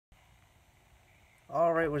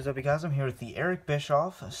Alright, what is up, you guys? I'm here with the Eric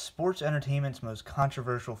Bischoff, Sports Entertainment's Most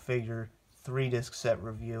Controversial Figure 3-disc set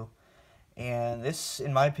review. And this,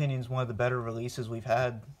 in my opinion, is one of the better releases we've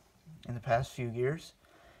had in the past few years.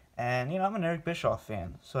 And, I'm an Eric Bischoff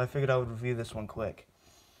fan, so I figured I would review this one quick.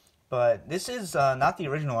 But this is not the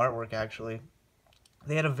original artwork, actually.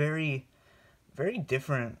 They had a very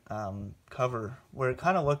different cover, where it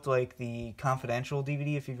kind of looked like the Confidential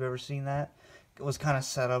DVD, if you've ever seen that. It was kind of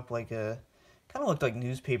set up like kind of looked like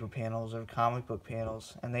newspaper panels or comic book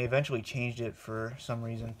panels, and they eventually changed it for some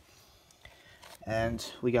reason. And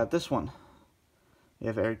we got this one. You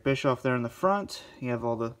have Eric Bischoff there in the front. You have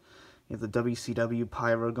the WCW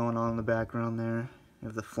pyro going on in the background there. You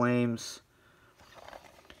have the flames.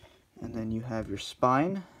 And then you have your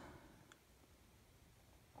spine.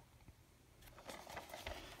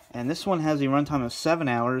 And this one has a runtime of 7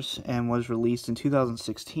 hours and was released in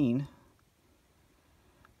 2016.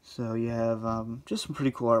 So you have just some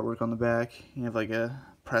pretty cool artwork on the back. You have like a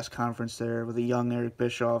press conference there with a young Eric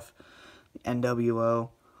Bischoff, NWO.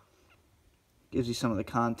 Gives you some of the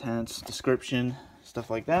contents, description, stuff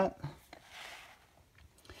like that.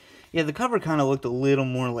 Yeah, the cover kind of looked a little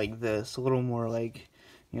more like this, a little more like,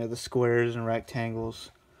 the squares and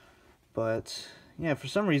rectangles. But, yeah, for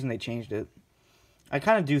some reason they changed it. I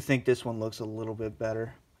kind of do think this one looks a little bit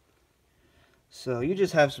better. So you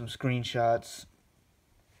just have some screenshots,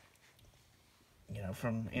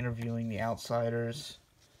 from interviewing the outsiders,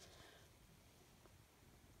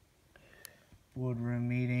 woodroom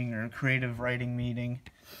meeting or creative writing meeting.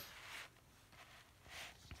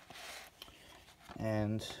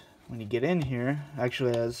 And when you get in here,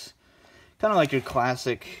 actually has kind of like your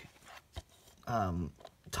classic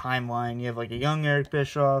timeline. You have like a young Eric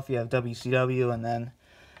Bischoff, you have WCW, and then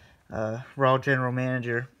Raw General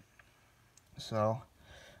Manager. So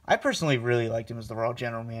I personally really liked him as the Raw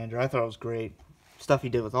General Manager. I thought it was great. Stuff he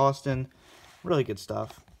did with Austin, really good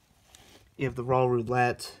stuff. You have the Raw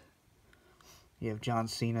Roulette. You have John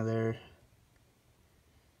Cena there.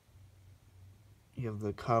 You have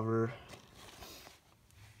the cover.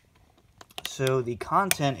 So the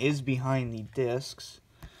content is behind the discs.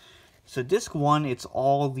 So disc 1, it's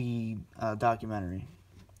all the documentary.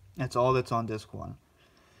 That's all that's on disc 1.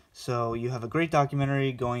 So you have a great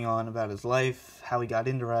documentary going on about his life, how he got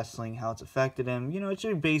into wrestling, how it's affected him. It's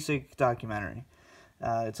your basic documentary.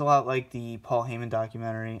 It's a lot like the Paul Heyman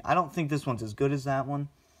documentary. I don't think this one's as good as that one,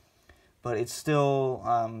 but it still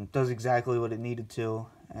does exactly what it needed to,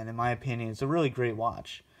 and in my opinion, it's a really great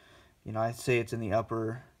watch. I'd say it's in the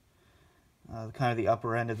upper, kind of the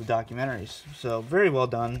upper end of the documentaries. So very well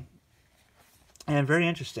done, and very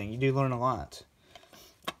interesting. You do learn a lot,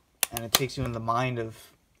 and it takes you in the mind of,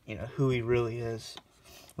 who he really is,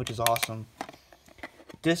 which is awesome.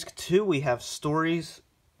 Disc 2, we have stories.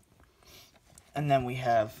 And then we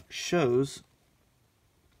have shows.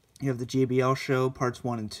 You have the JBL show, parts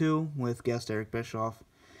 1 and 2, with guest Eric Bischoff.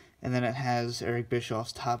 And then it has Eric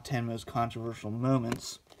Bischoff's top 10 most controversial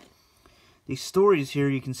moments. These stories here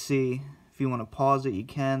you can see. If you want to pause it, you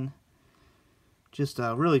can. Just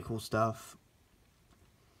really cool stuff.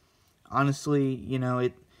 Honestly,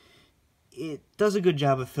 it does a good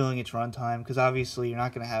job of filling its runtime, because obviously you're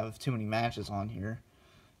not going to have too many matches on here.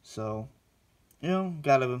 So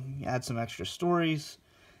gotta add some extra stories.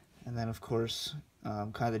 And then, of course,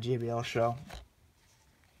 kind of the JBL show.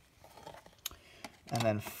 And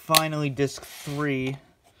then finally, disc 3.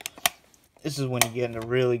 This is when you get into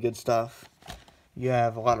really good stuff. You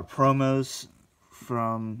have a lot of promos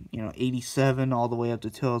from, 87 all the way up to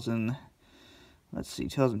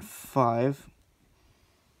 2005.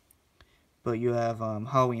 But you have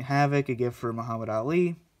Halloween Havoc, a gift for Muhammad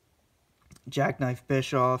Ali. Jackknife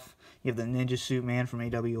Bischoff. You have the Ninja Suit Man from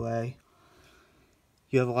AWA.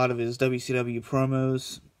 You have a lot of his WCW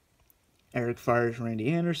promos. Eric fires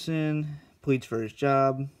Randy Anderson. Pleads for his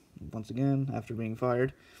job, once again, after being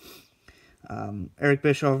fired. Eric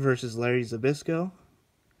Bischoff versus Larry Zbyszko.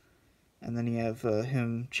 And then you have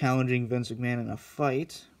him challenging Vince McMahon in a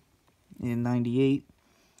fight in '98.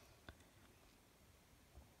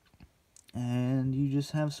 And you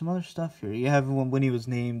just have some other stuff here. You have when he was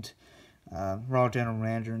named Raw General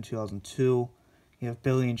Manager in 2002. You have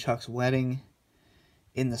Billy and Chuck's wedding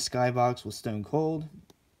in the skybox with Stone Cold.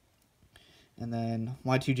 And then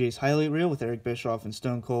Y2J's highlight reel with Eric Bischoff and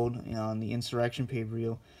Stone Cold on the Insurrection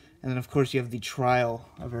pay-per-view. And then, of course, you have the trial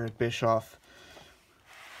of Eric Bischoff,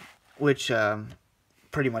 which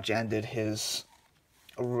pretty much ended his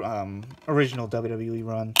original WWE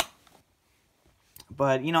run.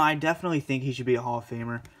 But, I definitely think he should be a Hall of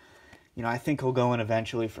Famer. I think he'll go in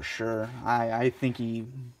eventually for sure. I think he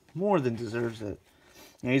more than deserves it.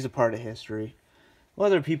 He's a part of history.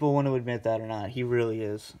 whether people want to admit that or not, he really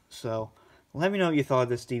is. So, let me know what you thought of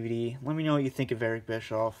this DVD. Let me know what you think of Eric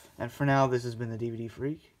Bischoff. And for now, this has been the DVD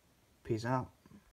Freak. Peace out.